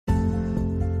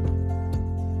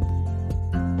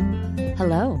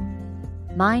Hello,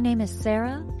 my name is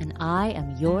Sarah and I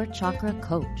am your chakra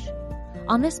coach.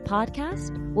 On this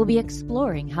podcast, we'll be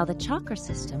exploring how the chakra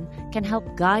system can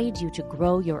help guide you to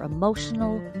grow your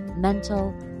emotional,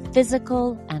 mental,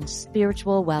 physical, and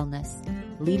spiritual wellness,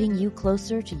 leading you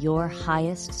closer to your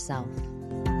highest self.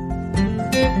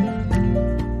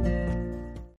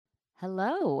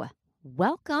 Hello,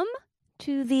 welcome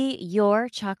to the Your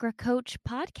Chakra Coach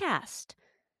podcast.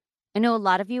 I know a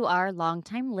lot of you are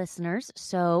longtime listeners,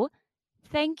 so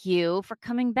thank you for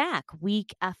coming back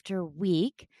week after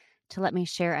week to let me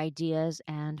share ideas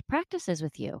and practices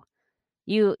with you.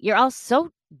 You're all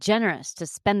so generous to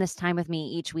spend this time with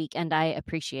me each week, and I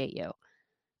appreciate you.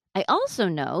 I also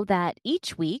know that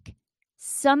each week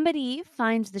somebody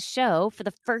finds the show for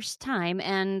the first time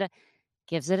and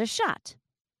gives it a shot.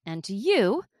 And to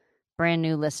you, brand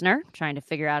new listener, trying to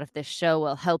figure out if this show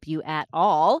will help you at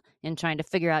all in trying to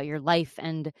figure out your life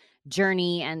and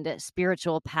journey and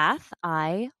spiritual path,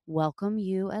 I welcome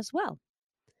you as well.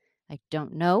 I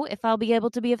don't know if I'll be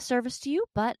able to be of service to you,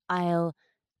 but I'll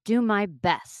do my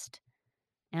best.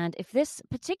 And if this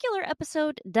particular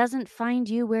episode doesn't find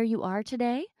you where you are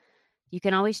today, you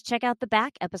can always check out the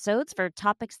back episodes for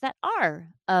topics that are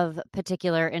of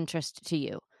particular interest to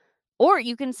you. Or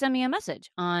you can send me a message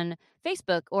on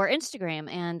Facebook or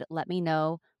Instagram and let me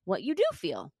know what you do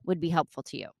feel would be helpful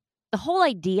to you. The whole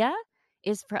idea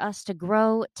is for us to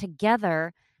grow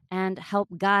together and help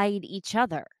guide each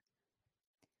other.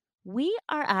 We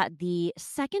are at the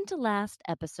second to last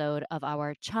episode of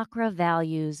our Chakra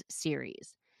Values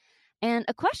series. And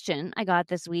a question I got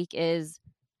this week is,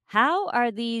 how are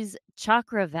these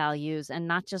chakra values and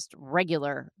not just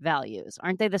regular values?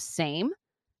 Aren't they the same?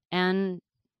 And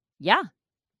yeah,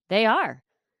 they are.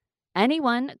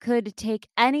 Anyone could take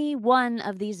any one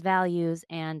of these values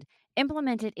and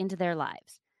implement it into their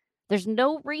lives. There's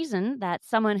no reason that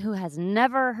someone who has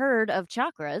never heard of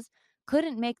chakras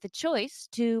couldn't make the choice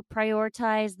to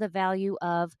prioritize the value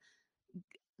of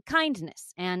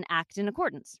kindness and act in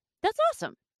accordance. That's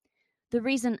awesome. The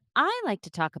reason I like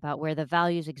to talk about where the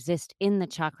values exist in the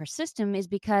chakra system is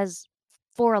because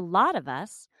for a lot of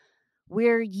us,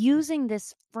 we're using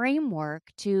this framework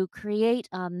to create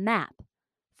a map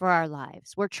for our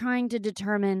lives. We're trying to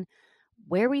determine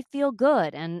where we feel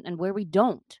good and where we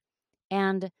don't,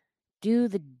 and do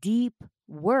the deep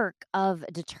work of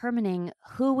determining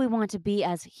who we want to be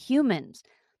as humans,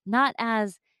 not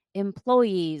as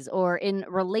employees or in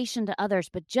relation to others,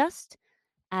 but just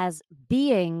as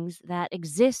beings that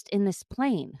exist in this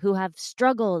plane, who have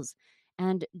struggles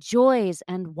and joys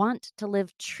and want to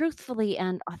live truthfully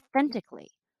and authentically.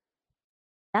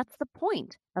 That's the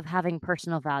point of having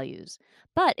personal values.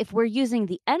 But if we're using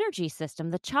the energy system,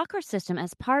 the chakra system,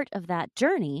 as part of that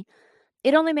journey,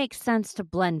 it only makes sense to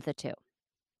blend the two.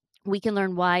 We can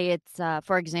learn why it's,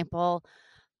 for example,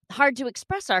 hard to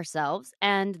express ourselves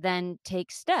and then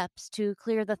take steps to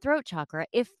clear the throat chakra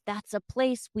if that's a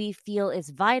place we feel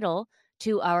is vital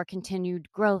to our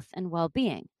continued growth and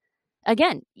well-being.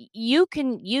 Again, you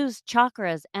can use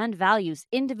chakras and values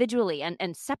individually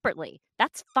and separately.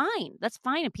 That's fine. That's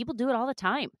fine. And people do it all the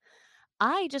time.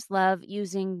 I just love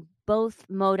using both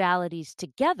modalities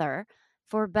together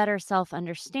for better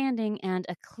self-understanding and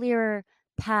a clearer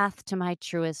path to my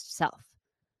truest self.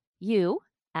 You,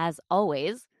 as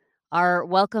always, are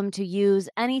welcome to use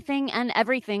anything and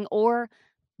everything or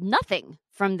nothing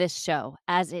from this show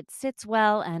as it sits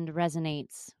well and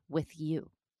resonates with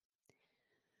you.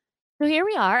 So here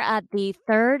we are at the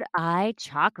third eye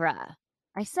chakra.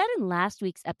 I said in last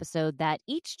week's episode that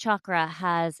each chakra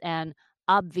has an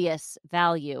obvious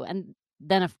value. And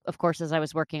then, of course, as I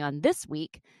was working on this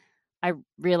week, I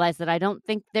realized that I don't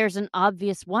think there's an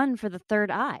obvious one for the third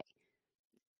eye.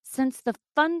 Since the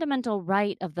fundamental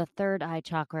right of the third eye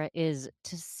chakra is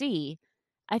to see,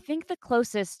 I think the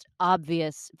closest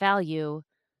obvious value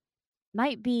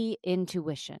might be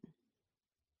intuition.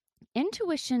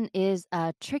 Intuition is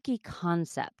a tricky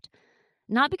concept,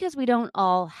 not because we don't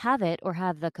all have it or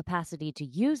have the capacity to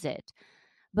use it,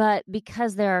 but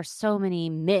because there are so many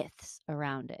myths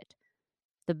around it.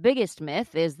 The biggest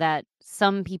myth is that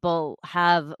some people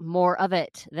have more of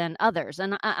it than others,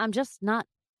 and I'm just not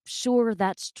sure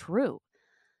that's true.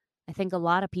 I think a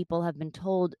lot of people have been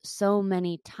told so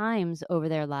many times over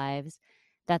their lives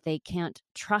that they can't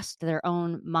trust their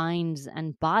own minds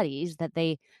and bodies, that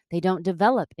they don't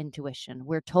develop intuition.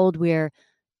 We're told we're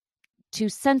too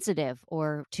sensitive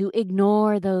or to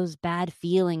ignore those bad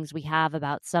feelings we have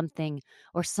about something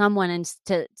or someone and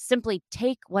to simply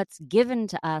take what's given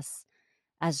to us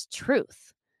as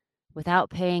truth without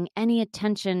paying any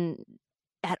attention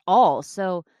at all.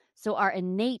 So our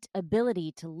innate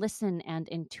ability to listen and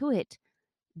intuit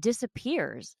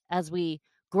disappears as we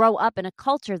grow up in a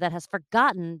culture that has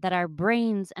forgotten that our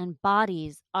brains and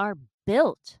bodies are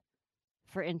built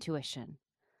for intuition.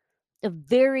 A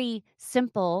very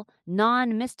simple,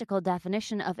 non mystical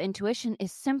definition of intuition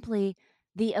is simply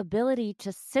the ability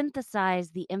to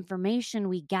synthesize the information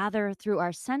we gather through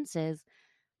our senses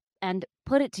and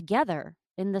put it together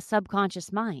in the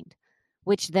subconscious mind,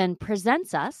 which then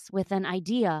presents us with an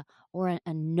idea or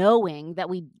a knowing that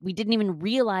we didn't even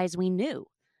realize we knew.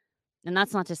 And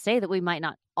that's not to say that we might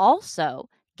not also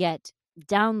get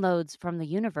downloads from the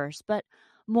universe, but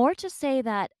more to say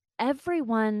that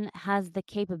everyone has the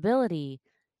capability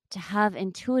to have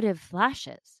intuitive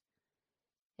flashes,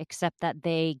 except that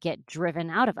they get driven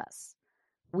out of us.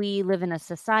 We live in a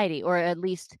society, or at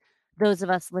least those of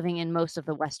us living in most of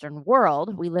the Western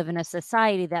world, we live in a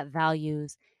society that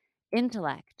values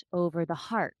intellect over the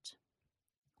heart,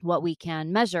 what we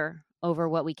can measure over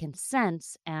what we can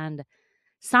sense, and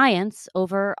science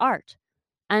over art.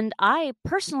 And I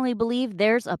personally believe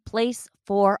there's a place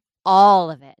for all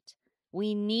of it.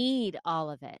 We need all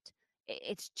of it.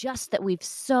 It's just that we've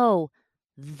so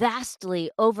vastly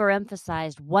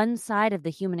overemphasized one side of the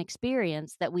human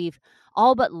experience that we've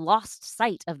all but lost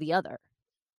sight of the other.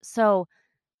 So,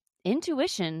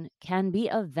 intuition can be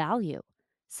of value,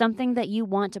 something that you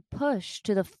want to push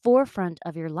to the forefront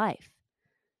of your life.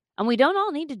 And we don't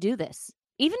all need to do this,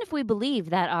 even if we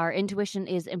believe that our intuition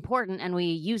is important and we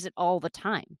use it all the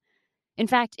time. In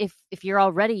fact, if you're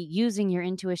already using your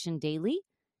intuition daily,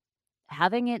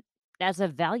 having it as a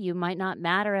value might not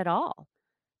matter at all.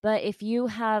 But if you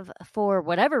have, for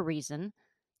whatever reason,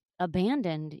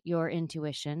 abandoned your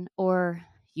intuition or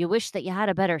you wish that you had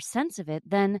a better sense of it,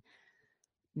 then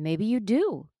maybe you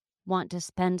do want to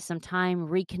spend some time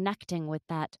reconnecting with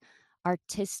that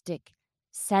artistic,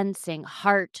 sensing,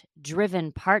 heart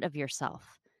driven part of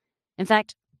yourself. In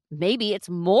fact, maybe it's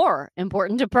more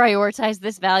important to prioritize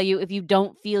this value if you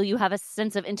don't feel you have a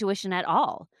sense of intuition at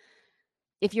all.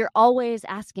 If you're always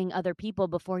asking other people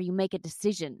before you make a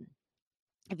decision,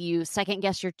 if you second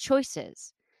guess your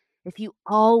choices, if you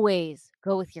always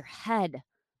go with your head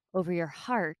over your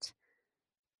heart,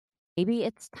 maybe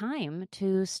it's time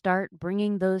to start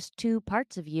bringing those two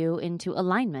parts of you into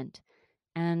alignment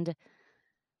and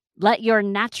let your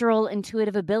natural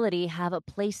intuitive ability have a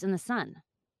place in the sun.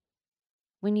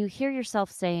 When you hear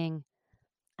yourself saying,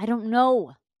 I don't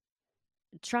know,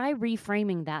 try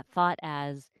reframing that thought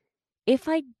as, if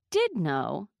I did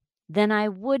know, then I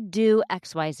would do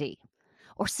XYZ.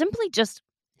 Or simply just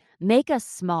make a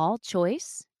small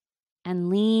choice and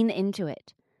lean into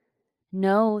it.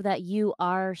 Know that you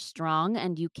are strong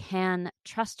and you can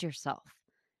trust yourself,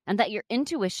 and that your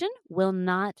intuition will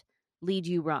not lead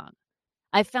you wrong.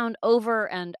 I've found over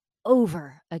and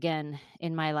over again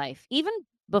in my life, even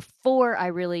before I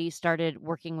really started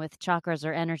working with chakras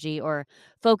or energy or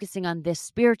focusing on this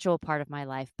spiritual part of my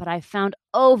life, but I found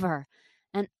over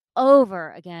and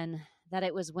over again that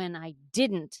it was when I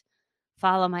didn't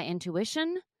follow my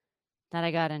intuition that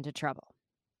I got into trouble.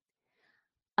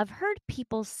 I've heard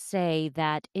people say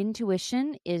that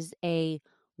intuition is a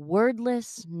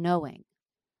wordless knowing,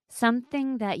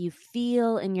 something that you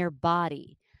feel in your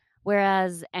body,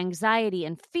 whereas anxiety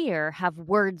and fear have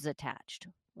words attached,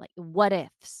 like what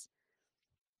ifs.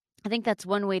 I think that's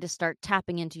one way to start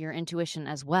tapping into your intuition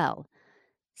as well.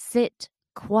 Sit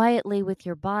quietly with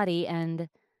your body and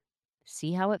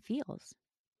see how it feels.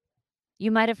 You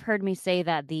might have heard me say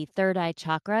that the third eye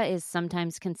chakra is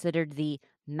sometimes considered the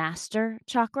master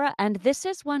chakra, and this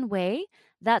is one way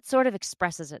that sort of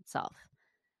expresses itself.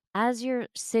 As you're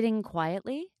sitting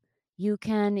quietly, you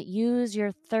can use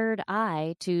your third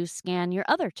eye to scan your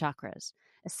other chakras,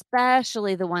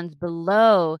 especially the ones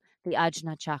below the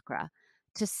Ajna chakra,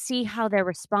 to see how they're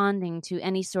responding to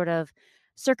any sort of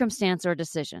circumstance or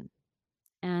decision.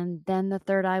 And then the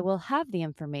third eye will have the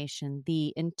information,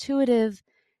 the intuitive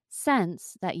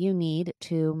sense that you need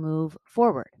to move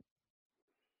forward.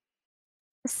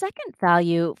 The second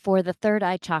value for the third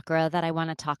eye chakra that I want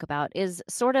to talk about is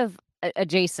sort of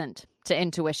adjacent to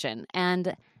intuition,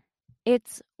 and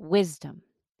it's wisdom.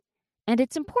 And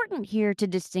it's important here to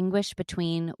distinguish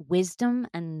between wisdom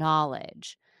and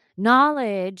knowledge.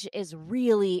 Knowledge is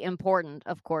really important,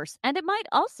 of course, and it might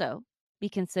also be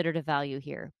considered a value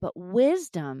here. But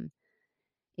wisdom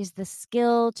is the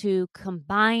skill to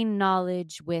combine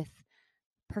knowledge with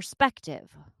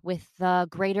perspective, with the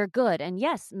greater good, and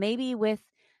yes, maybe with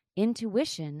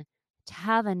intuition to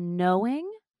have a knowing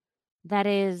that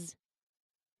is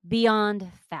beyond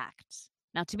facts.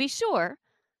 Now, to be sure,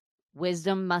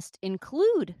 wisdom must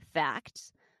include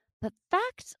facts, but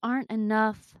facts aren't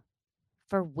enough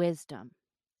for wisdom.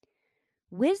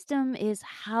 Wisdom is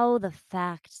how the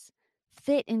facts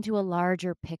fit into a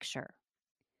larger picture.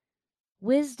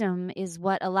 Wisdom is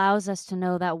what allows us to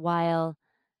know that while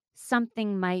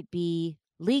something might be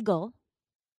legal,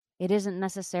 it isn't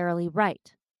necessarily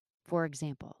right, for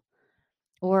example.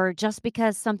 Or just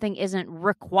because something isn't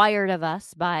required of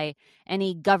us by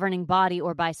any governing body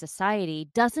or by society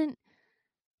doesn't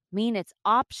mean it's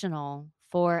optional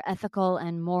for ethical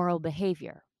and moral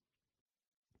behavior.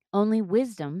 Only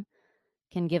wisdom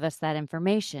can give us that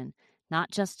information,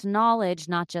 not just knowledge,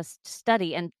 not just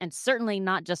study, and certainly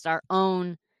not just our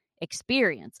own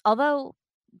experience, although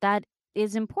that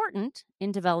is important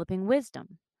in developing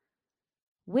wisdom.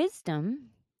 Wisdom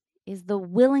is the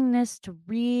willingness to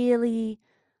really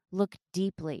look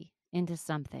deeply into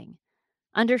something,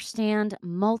 understand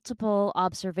multiple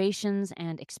observations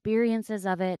and experiences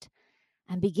of it,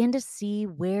 and begin to see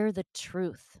where the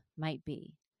truth might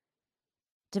be.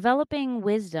 Developing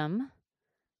wisdom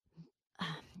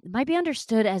might be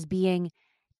understood as being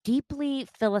deeply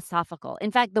philosophical.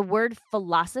 In fact, the word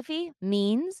philosophy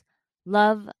means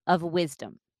love of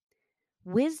wisdom.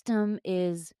 Wisdom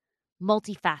is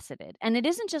multifaceted, and it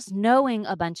isn't just knowing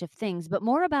a bunch of things, but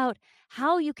more about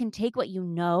how you can take what you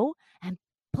know and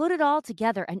put it all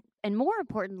together. And more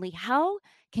importantly, how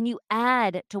can you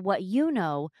add to what you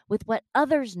know with what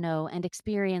others know and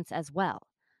experience as well?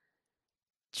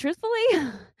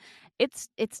 Truthfully,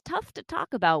 it's tough to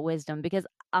talk about wisdom because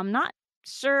I'm not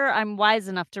sure I'm wise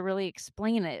enough to really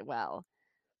explain it well.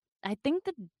 I think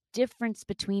the difference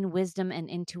between wisdom and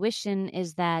intuition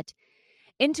is that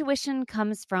intuition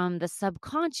comes from the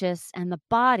subconscious and the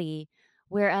body,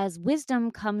 whereas wisdom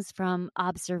comes from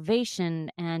observation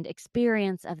and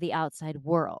experience of the outside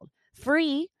world,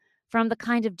 free from the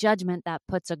kind of judgment that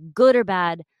puts a good or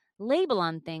bad label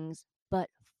on things, but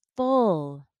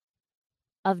full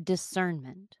of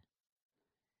discernment.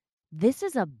 This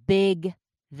is a big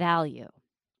value.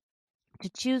 To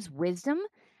choose wisdom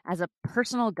as a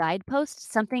personal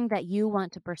guidepost, something that you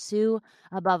want to pursue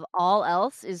above all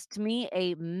else, is to me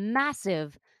a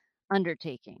massive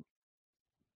undertaking,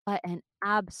 but an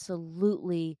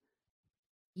absolutely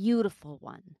beautiful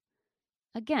one.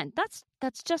 Again, that's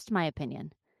just my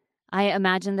opinion. I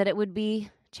imagine that it would be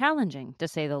challenging, to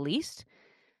say the least,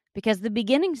 because the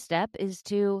beginning step is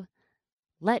to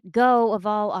let go of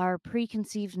all our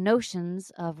preconceived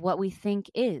notions of what we think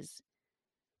is.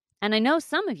 And I know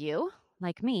some of you,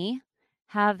 like me,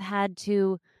 have had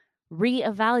to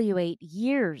reevaluate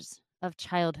years of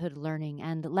childhood learning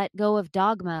and let go of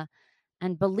dogma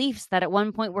and beliefs that at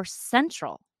one point were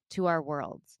central to our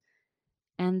worlds.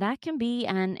 And that can be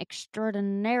an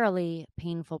extraordinarily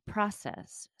painful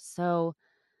process. So,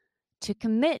 to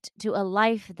commit to a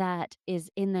life that is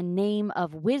in the name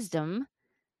of wisdom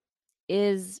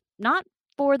is not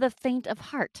for the faint of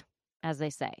heart, as they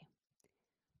say.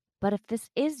 But if this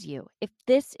is you, if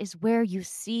this is where you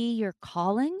see your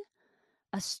calling,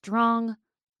 a strong,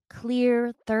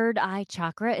 clear third eye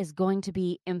chakra is going to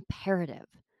be imperative.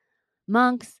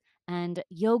 Monks and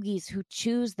yogis who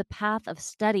choose the path of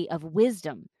study of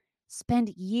wisdom spend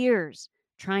years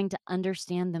trying to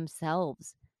understand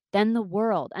themselves, then the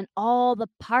world, and all the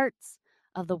parts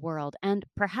of the world. And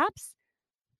perhaps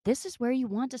this is where you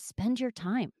want to spend your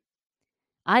time.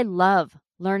 I love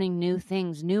learning new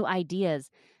things, new ideas,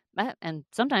 and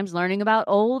sometimes learning about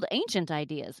old, ancient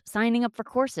ideas, signing up for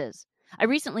courses. I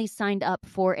recently signed up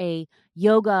for a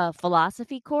yoga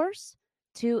philosophy course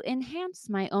to enhance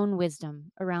my own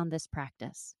wisdom around this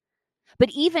practice.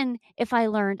 But even if I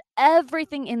learned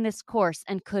everything in this course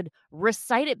and could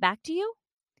recite it back to you,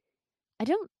 I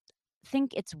don't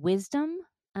think it's wisdom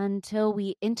until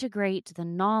we integrate the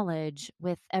knowledge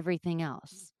with everything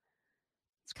else.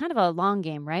 It's kind of a long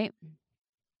game, right?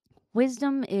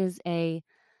 Wisdom is a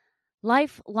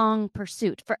lifelong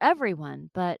pursuit for everyone,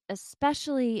 but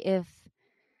especially if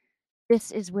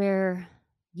this is where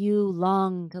you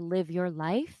long to live your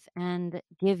life and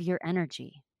give your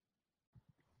energy.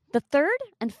 The third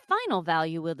and final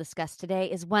value we'll discuss today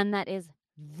is one that is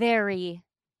very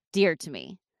dear to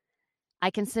me.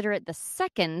 I consider it the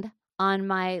second on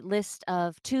my list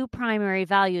of two primary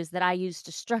values that I use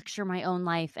to structure my own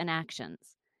life and actions.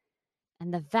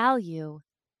 And the value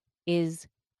is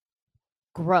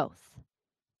growth.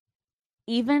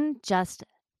 Even just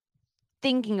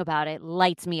thinking about it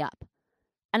lights me up.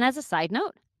 And as a side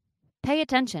note, pay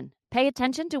attention. Pay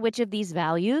attention to which of these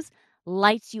values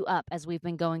lights you up as we've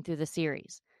been going through the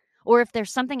series. Or if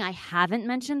there's something I haven't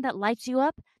mentioned that lights you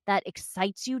up, that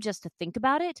excites you just to think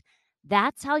about it,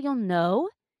 that's how you'll know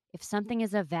if something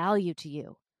is a value to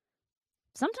you.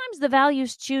 Sometimes the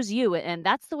values choose you, and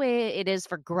that's the way it is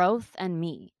for growth and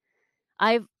me.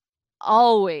 I've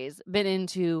always been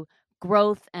into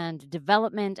growth and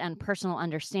development and personal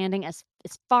understanding as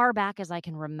far back as I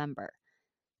can remember.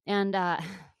 And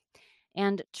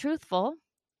and truthful,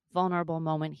 vulnerable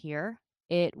moment here.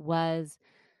 It was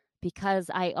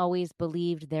because I always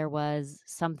believed there was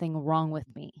something wrong with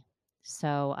me.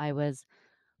 So I was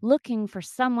looking for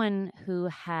someone who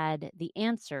had the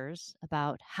answers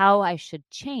about how I should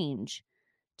change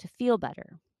to feel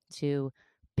better, to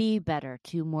be better,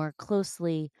 to more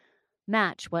closely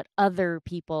match what other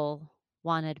people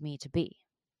wanted me to be.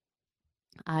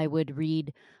 I would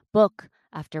read book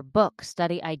after book,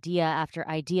 study idea after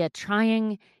idea,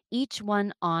 trying each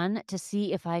one on to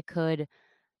see if I could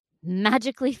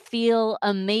magically feel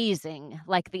amazing,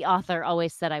 like the author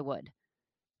always said I would.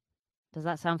 Does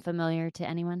that sound familiar to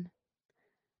anyone?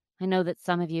 I know that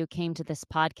some of you came to this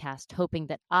podcast hoping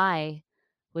that I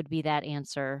would be that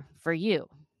answer for you.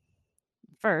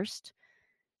 First,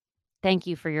 thank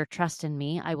you for your trust in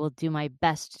me. I will do my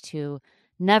best to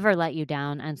never let you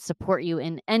down and support you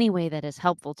in any way that is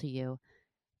helpful to you.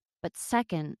 But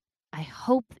second, I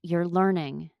hope you're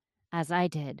learning, as I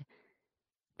did,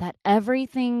 that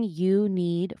everything you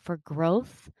need for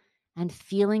growth and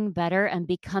feeling better and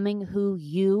becoming who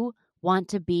you want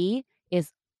to be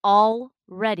is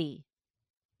already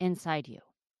inside you.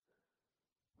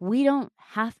 We don't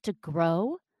have to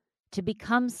grow to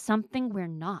become something we're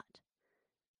not.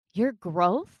 Your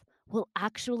growth will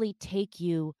actually take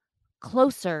you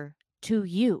closer to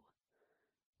you.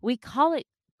 We call it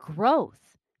growth.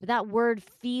 That word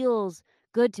feels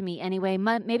good to me anyway.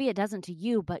 Maybe it doesn't to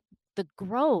you, but the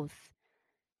growth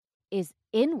is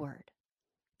inward.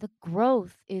 The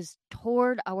growth is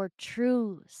toward our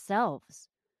true selves.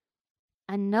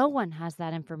 And no one has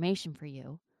that information for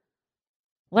you.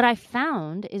 What I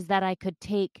found is that I could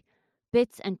take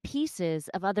bits and pieces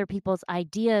of other people's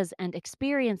ideas and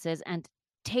experiences and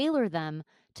tailor them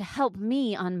to help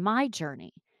me on my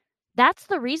journey. That's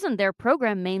the reason their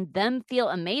program made them feel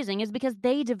amazing, is because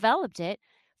they developed it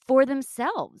for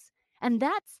themselves. And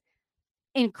that's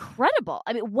incredible.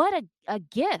 I mean, what a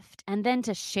gift. And then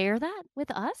to share that with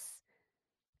us,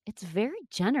 it's very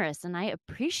generous and I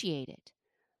appreciate it.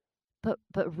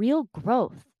 But real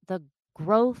growth, the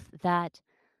growth that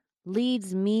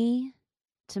leads me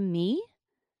to me,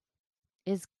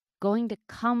 is going to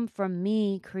come from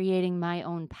me creating my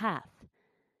own path.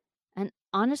 And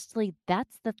honestly,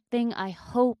 that's the thing I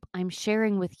hope I'm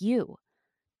sharing with you.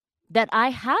 That I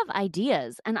have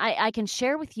ideas and I can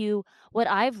share with you what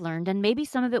I've learned, and maybe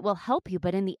some of it will help you.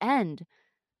 But in the end,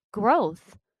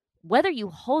 growth, whether you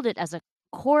hold it as a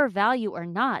core value or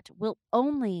not, will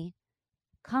only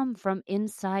come from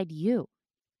inside you.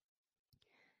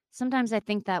 Sometimes I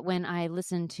think that when I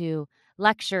listen to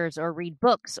lectures or read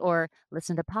books or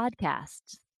listen to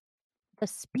podcasts, the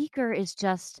speaker is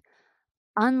just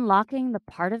unlocking the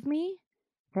part of me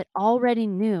that already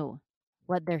knew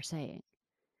what they're saying,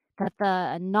 that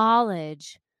the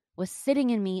knowledge was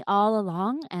sitting in me all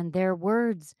along and their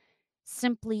words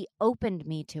simply opened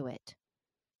me to it.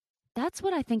 That's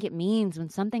what I think it means when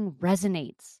something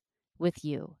resonates with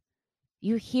you.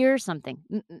 You hear something,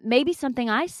 maybe something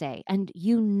I say, and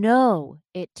you know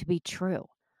it to be true.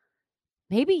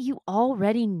 Maybe you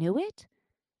already knew it,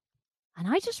 and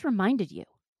I just reminded you.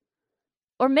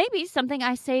 Or maybe something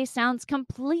I say sounds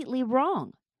completely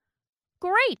wrong.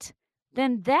 Great.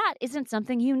 Then that isn't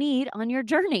something you need on your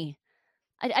journey.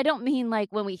 I don't mean like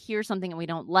when we hear something and we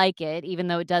don't like it, even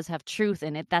though it does have truth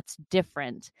in it, that's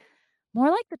different.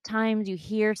 More like the times you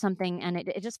hear something and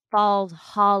it just falls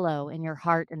hollow in your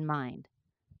heart and mind.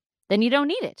 Then you don't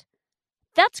need it.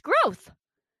 That's growth.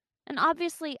 And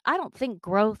obviously, I don't think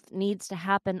growth needs to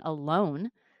happen alone.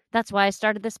 That's why I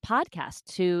started this podcast,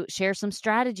 to share some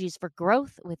strategies for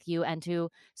growth with you and to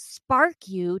spark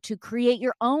you to create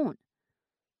your own.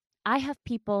 I have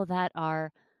people that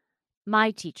are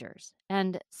my teachers,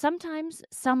 and sometimes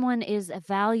someone is a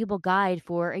valuable guide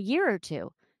for a year or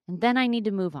two, and then I need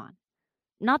to move on.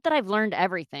 Not that I've learned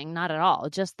everything, not at all,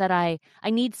 just that I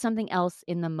need something else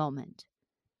in the moment.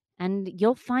 And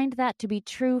you'll find that to be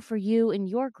true for you in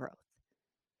your growth.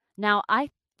 Now, I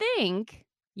think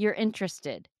you're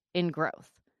interested in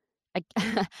growth. I,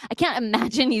 I can't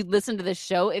imagine you'd listen to this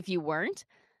show if you weren't,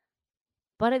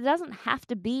 but it doesn't have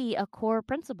to be a core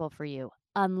principle for you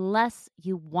unless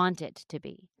you want it to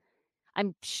be.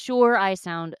 I'm sure I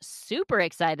sound super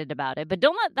excited about it, but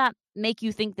don't let that make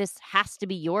you think this has to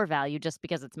be your value just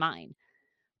because it's mine.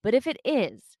 But if it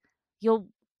is,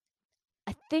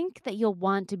 I think that you'll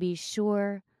want to be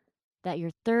sure that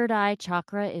your third eye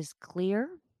chakra is clear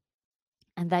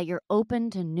and that you're open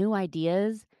to new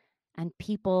ideas and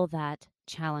people that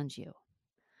challenge you.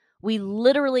 We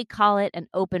literally call it an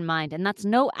open mind, and that's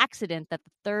no accident that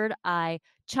the third eye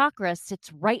chakra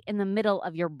sits right in the middle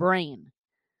of your brain.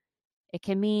 It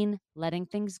can mean letting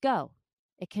things go.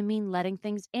 It can mean letting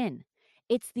things in.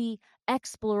 It's the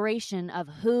exploration of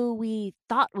who we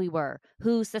thought we were,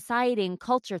 who society and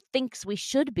culture thinks we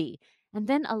should be, and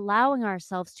then allowing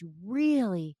ourselves to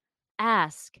really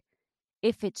ask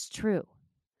if it's true.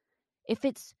 If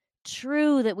it's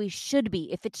true that we should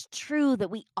be, if it's true that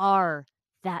we are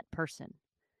that person.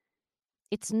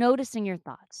 It's noticing your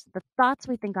thoughts, the thoughts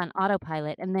we think on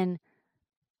autopilot, and then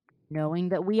knowing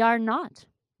that we are not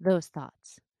those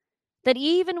thoughts. That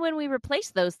even when we replace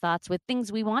those thoughts with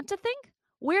things we want to think,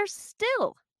 we're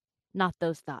still not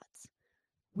those thoughts.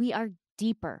 We are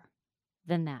deeper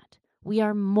than that. We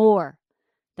are more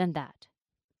than that.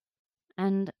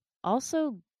 And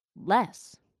also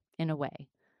less, in a way.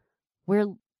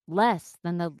 We're less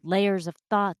than the layers of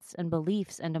thoughts and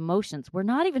beliefs and emotions. We're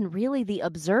not even really the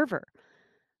observer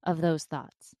of those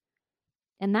thoughts.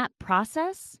 And that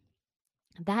process,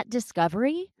 that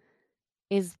discovery,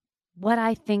 is what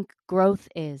I think growth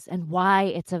is and why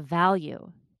it's a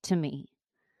value to me.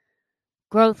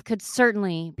 Growth could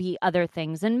certainly be other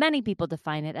things, and many people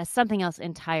define it as something else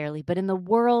entirely. But in the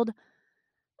world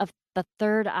of the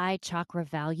third eye chakra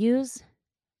values,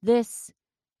 this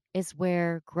is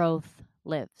where growth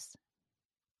lives.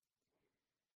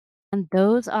 And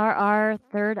those are our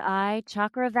third eye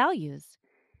chakra values: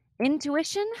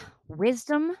 intuition,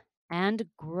 wisdom, and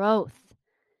growth.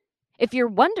 If you're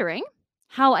wondering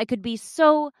how I could be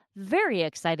so very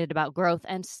excited about growth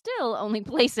and still only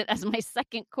place it as my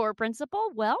second core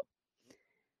principle, well,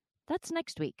 that's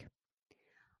next week.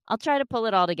 I'll try to pull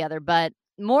it all together, but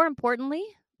more importantly,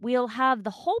 we'll have the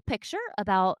whole picture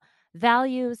about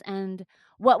values and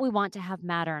what we want to have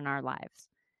matter in our lives.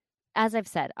 As I've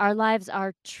said, our lives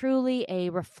are truly a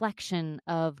reflection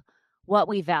of what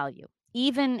we value,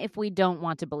 even if we don't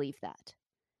want to believe that.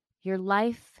 Your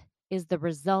life is the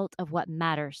result of what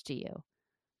matters to you.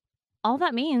 All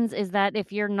that means is that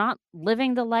if you're not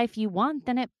living the life you want,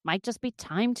 then it might just be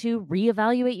time to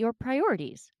reevaluate your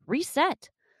priorities, reset.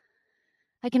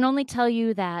 I can only tell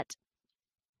you that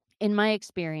in my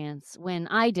experience, when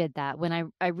I did that,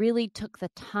 when I really took the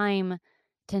time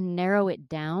to narrow it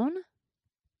down,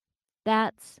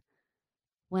 that's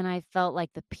when I felt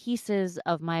like the pieces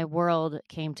of my world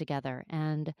came together.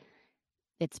 And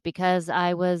it's because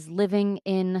I was living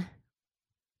in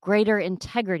greater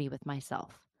integrity with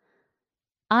myself.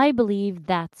 I believe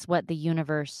that's what the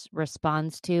universe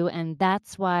responds to, and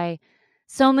that's why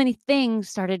so many things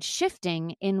started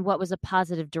shifting in what was a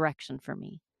positive direction for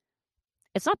me.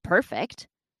 It's not perfect.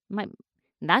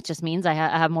 That just means I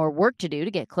have more work to do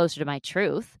to get closer to my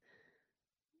truth.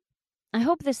 I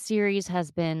hope this series has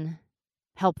been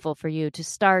helpful for you to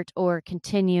start or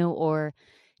continue or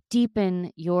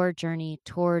deepen your journey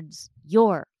towards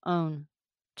your own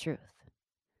truth.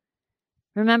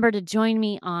 Remember to join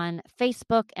me on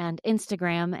Facebook and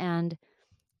Instagram. And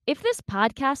if this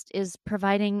podcast is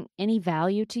providing any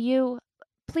value to you,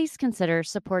 please consider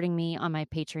supporting me on my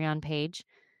Patreon page.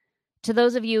 To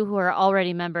those of you who are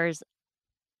already members,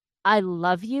 I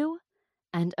love you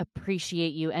and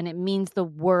appreciate you, and it means the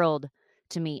world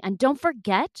to me. And don't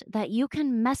forget that you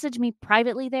can message me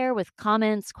privately there with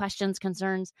comments, questions,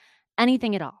 concerns,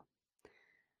 anything at all.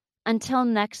 Until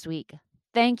next week,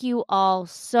 thank you all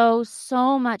so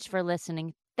much for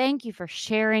listening. Thank you for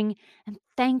sharing, and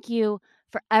thank you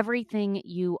for everything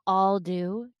you all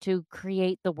do to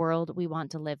create the world we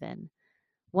want to live in.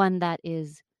 One that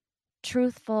is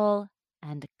truthful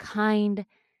and kind,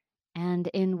 and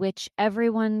in which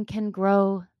everyone can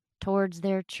grow towards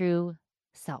their true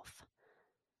self.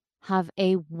 Have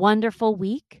a wonderful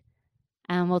week,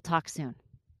 and we'll talk soon.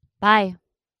 Bye.